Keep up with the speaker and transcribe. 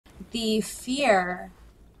the fear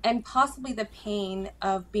and possibly the pain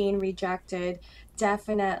of being rejected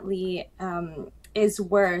definitely is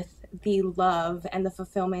worth the love and the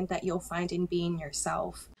fulfillment that you'll find in being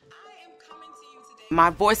yourself. My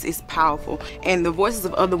voice is powerful, and the voices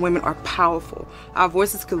of other women are powerful. Our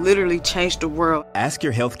voices could literally change the world. Ask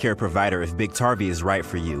your healthcare provider if Biktarvy is right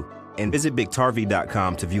for you, and visit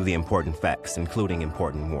Biktarvy.com to view the important facts, including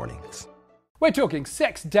important warnings. We're talking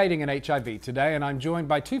sex, dating, and HIV today, and I'm joined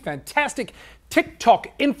by two fantastic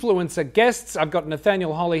TikTok influencer guests. I've got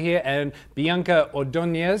Nathaniel Holly here and Bianca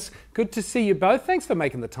Ordonez. Good to see you both. Thanks for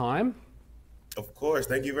making the time. Of course.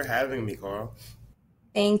 Thank you for having me, Carl.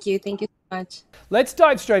 Thank you. Thank you so much. Let's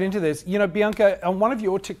dive straight into this. You know, Bianca, on one of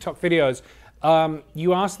your TikTok videos,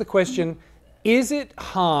 you asked the question, is it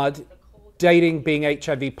hard dating being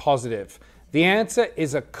HIV positive? The answer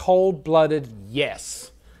is a cold-blooded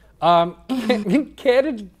yes. Care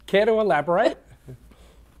to elaborate?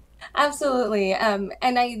 Absolutely. And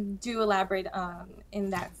I do elaborate in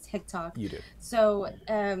that TikTok. You do. So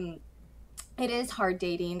it is hard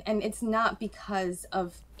dating, and it's not because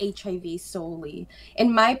of HIV solely.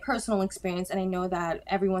 In my personal experience, and I know that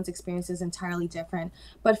everyone's experience is entirely different,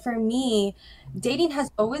 but for me, dating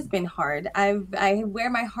has always been hard. I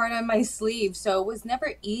wear my heart on my sleeve, so it was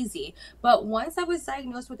never easy. But once I was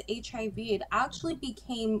diagnosed with HIV, it actually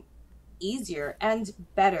became easier and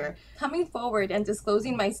better. Coming forward and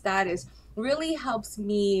disclosing my status really helps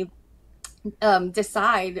me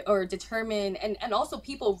decide or determine, and also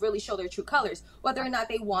people really show their true colors, whether or not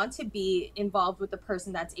they want to be involved with the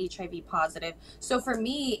person that's HIV positive. So for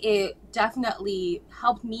me, it definitely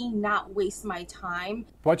helped me not waste my time.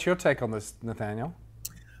 What's your take on this, Nathaniel?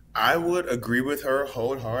 I would agree with her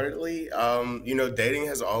wholeheartedly. You know, dating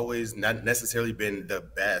has always not necessarily been the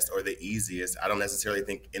best or the easiest. I don't necessarily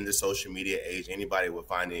think in the social media age anybody would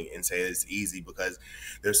find it and say it's easy because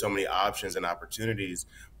there's so many options and opportunities.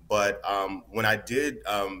 But when I did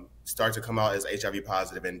start to come out as HIV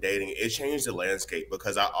positive and dating, it changed the landscape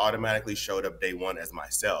because I automatically showed up day one as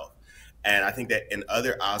myself. And I think that in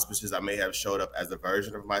other auspices, I may have showed up as a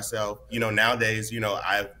version of myself. You know, nowadays, you know,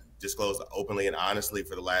 I've disclosed openly and honestly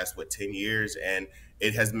for the last, 10 years, and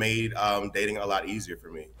it has made dating a lot easier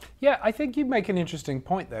for me. Yeah, I think you make an interesting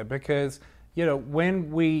point there because, you know,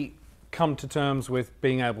 when we come to terms with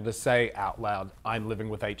being able to say out loud, I'm living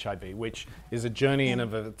with HIV, which is a journey in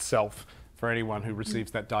of itself for anyone who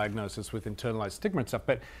receives that diagnosis with internalized stigma and stuff.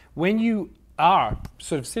 But when you are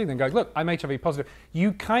sort of sitting there going, look, I'm HIV positive,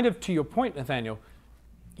 you kind of, to your point, Nathaniel,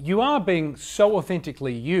 you are being so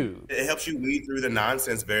authentically you. It helps you weed through the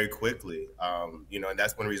nonsense very quickly, you know, and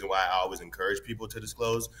that's one reason why I always encourage people to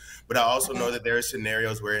disclose. But I also know that there are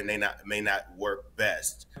scenarios where it may not work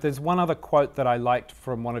best. There's one other quote that I liked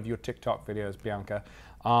from one of your TikTok videos, Bianca.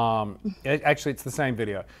 Actually, it's the same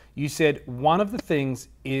video. You said one of the things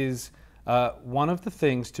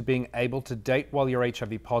to being able to date while you're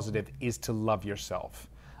HIV positive is to love yourself.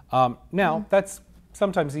 Now, that's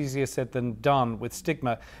sometimes easier said than done with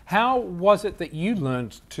stigma. How was it that you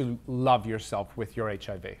learned to love yourself with your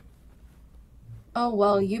HIV? Oh,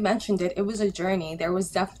 well, you mentioned it. It was a journey. There was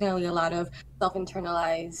definitely a lot of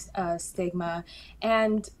self-internalized stigma.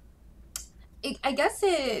 And I guess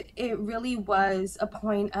it really was a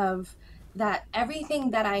point of that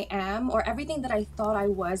everything that I am or everything that I thought I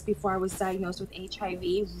was before I was diagnosed with HIV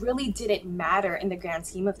really didn't matter in the grand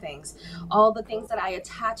scheme of things. All the things that I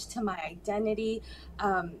attached to my identity,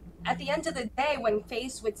 at the end of the day, when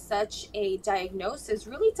faced with such a diagnosis,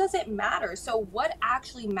 really doesn't matter. So what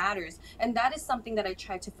actually matters? And that is something that I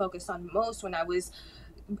tried to focus on most when I was,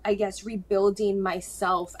 I guess, rebuilding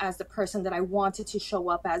myself as the person that I wanted to show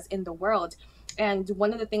up as in the world. And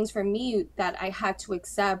one of the things for me that I had to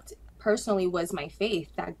accept personally was my faith,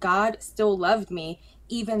 that God still loved me,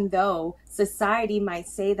 even though society might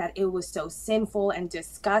say that it was so sinful and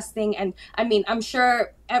disgusting. And I mean, I'm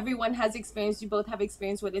sure everyone has experienced, you both have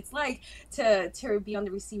experienced what it's like to be on the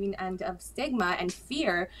receiving end of stigma and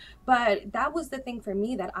fear. But that was the thing for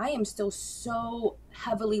me, that I am still so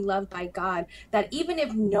heavily loved by God, that even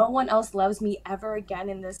if no one else loves me ever again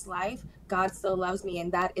in this life, God still loves me,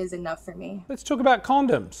 and that is enough for me. Let's talk about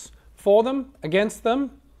condoms. For them, against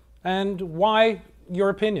them, and why your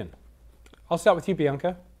opinion? I'll start with you,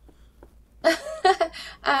 Bianca.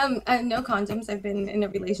 No condoms. I've been in a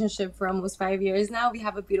relationship for almost 5 years now. We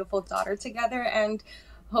have a beautiful daughter together, and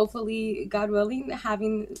hopefully, God willing,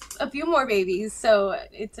 having a few more babies. So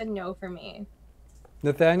it's a no for me.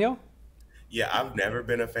 Nathaniel? Yeah, I've never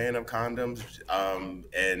been a fan of condoms,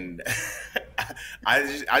 and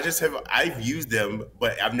I've used them,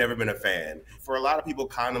 but I've never been a fan. For a lot of people,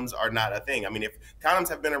 condoms are not a thing. I mean, if condoms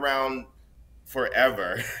have been around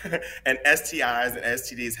forever, and STIs and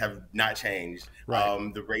STDs have not changed.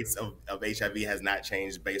 Right. The rates of HIV has not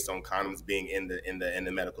changed based on condoms being in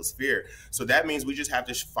the medical sphere. So that means we just have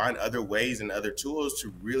to find other ways and other tools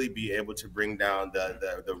to really be able to bring down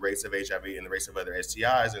the rates of HIV and the rates of other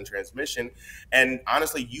STIs and transmission. And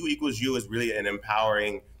honestly, U equals U is really an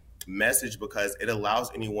empowering message because it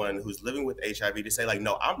allows anyone who's living with HIV to say, like,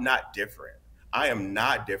 no, I'm not different. I am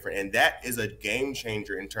not different. And that is a game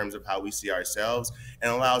changer in terms of how we see ourselves and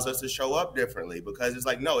allows us to show up differently because it's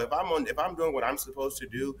like, no, if I'm doing what I'm supposed to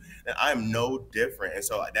do, then I'm no different. And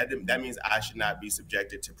so that means I should not be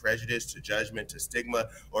subjected to prejudice, to judgment, to stigma,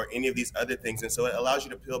 or any of these other things. And so it allows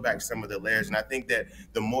you to peel back some of the layers. And I think that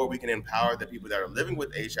the more we can empower the people that are living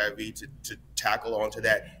with HIV to tackle onto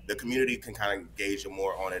that, the community can kind of engage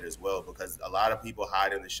more on it as well, because a lot of people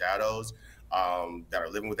hide in the shadows that are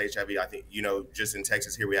living with HIV. I think, just in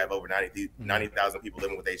Texas here, we have over 90,000 people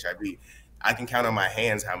living with HIV. I can count on my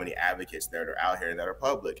hands how many advocates that are out here that are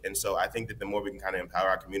public. And so I think that the more we can kind of empower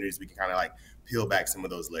our communities, we can kind of like peel back some of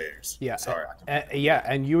those layers. Yeah. Sorry.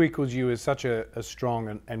 And U equals U is such a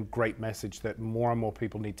strong and great message that more and more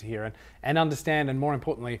people need to hear and understand, and more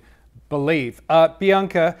importantly, believe.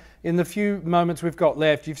 Bianca, in the few moments we've got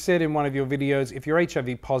left, you've said in one of your videos, if you're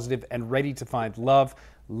HIV positive and ready to find love,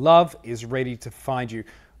 love is ready to find you.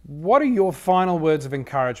 What are your final words of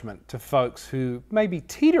encouragement to folks who may be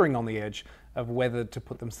teetering on the edge of whether to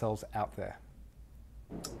put themselves out there?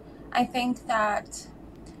 I think that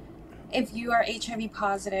if you are HIV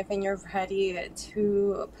positive and you're ready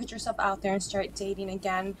to put yourself out there and start dating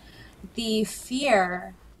again, the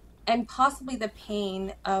fear and possibly the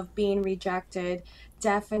pain of being rejected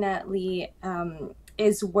definitely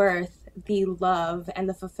is worth the love and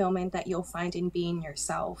the fulfillment that you'll find in being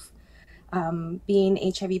yourself.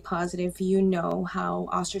 Being HIV positive, you know how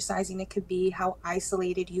ostracizing it could be, how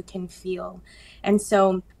isolated you can feel. And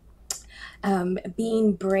so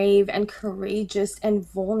being brave and courageous and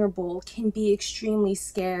vulnerable can be extremely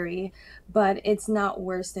scary, but it's not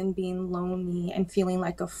worse than being lonely and feeling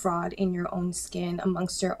like a fraud in your own skin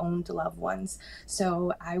amongst your own loved ones.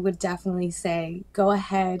 So I would definitely say, go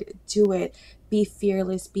ahead, do it. Be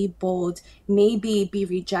fearless, be bold, maybe be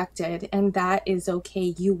rejected, and that is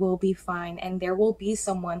okay. You will be fine, and there will be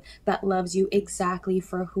someone that loves you exactly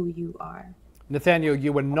for who you are. Nathaniel,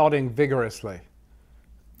 you were nodding vigorously.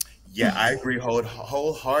 Yeah, I agree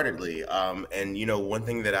wholeheartedly. And one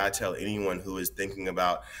thing that I tell anyone who is thinking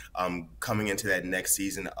about coming into that next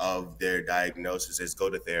season of their diagnosis is go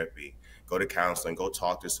to therapy, go to counseling, go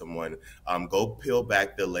talk to someone, go peel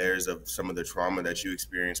back the layers of some of the trauma that you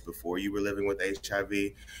experienced before you were living with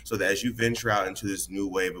HIV, so that as you venture out into this new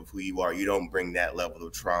wave of who you are, you don't bring that level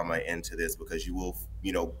of trauma into this, because you will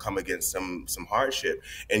come against some hardship,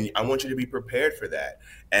 and I want you to be prepared for that.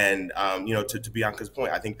 And to Bianca's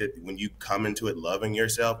point, I think that when you come into it loving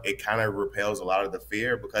yourself, it kind of repels a lot of the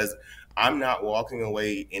fear, because I'm not walking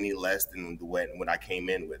away any less than when I came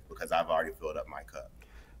in with, because I've already filled up my cup.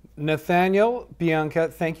 Nathaniel, Bianca,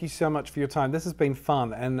 thank you so much for your time. This has been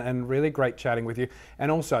fun and really great chatting with you.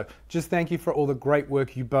 And also, just thank you for all the great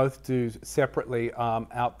work you both do separately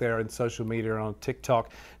out there in social media and on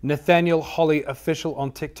TikTok. Nathaniel Holly Official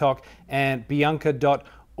on TikTok and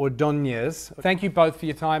Bianca.Ordonez. Thank you both for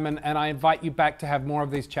your time, and I invite you back to have more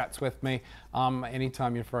of these chats with me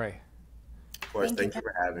anytime you're free. Of course, thank you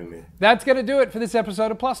for having me. That's going to do it for this episode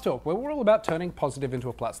of Plus Talk, where we're all about turning positive into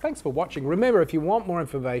a plus. Thanks for watching. Remember, if you want more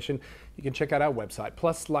information, you can check out our website,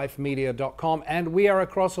 pluslifemedia.com, and we are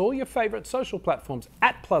across all your favorite social platforms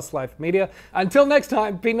at Plus Life Media. Until next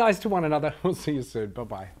time, be nice to one another. We'll see you soon.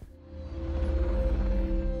 Bye-bye.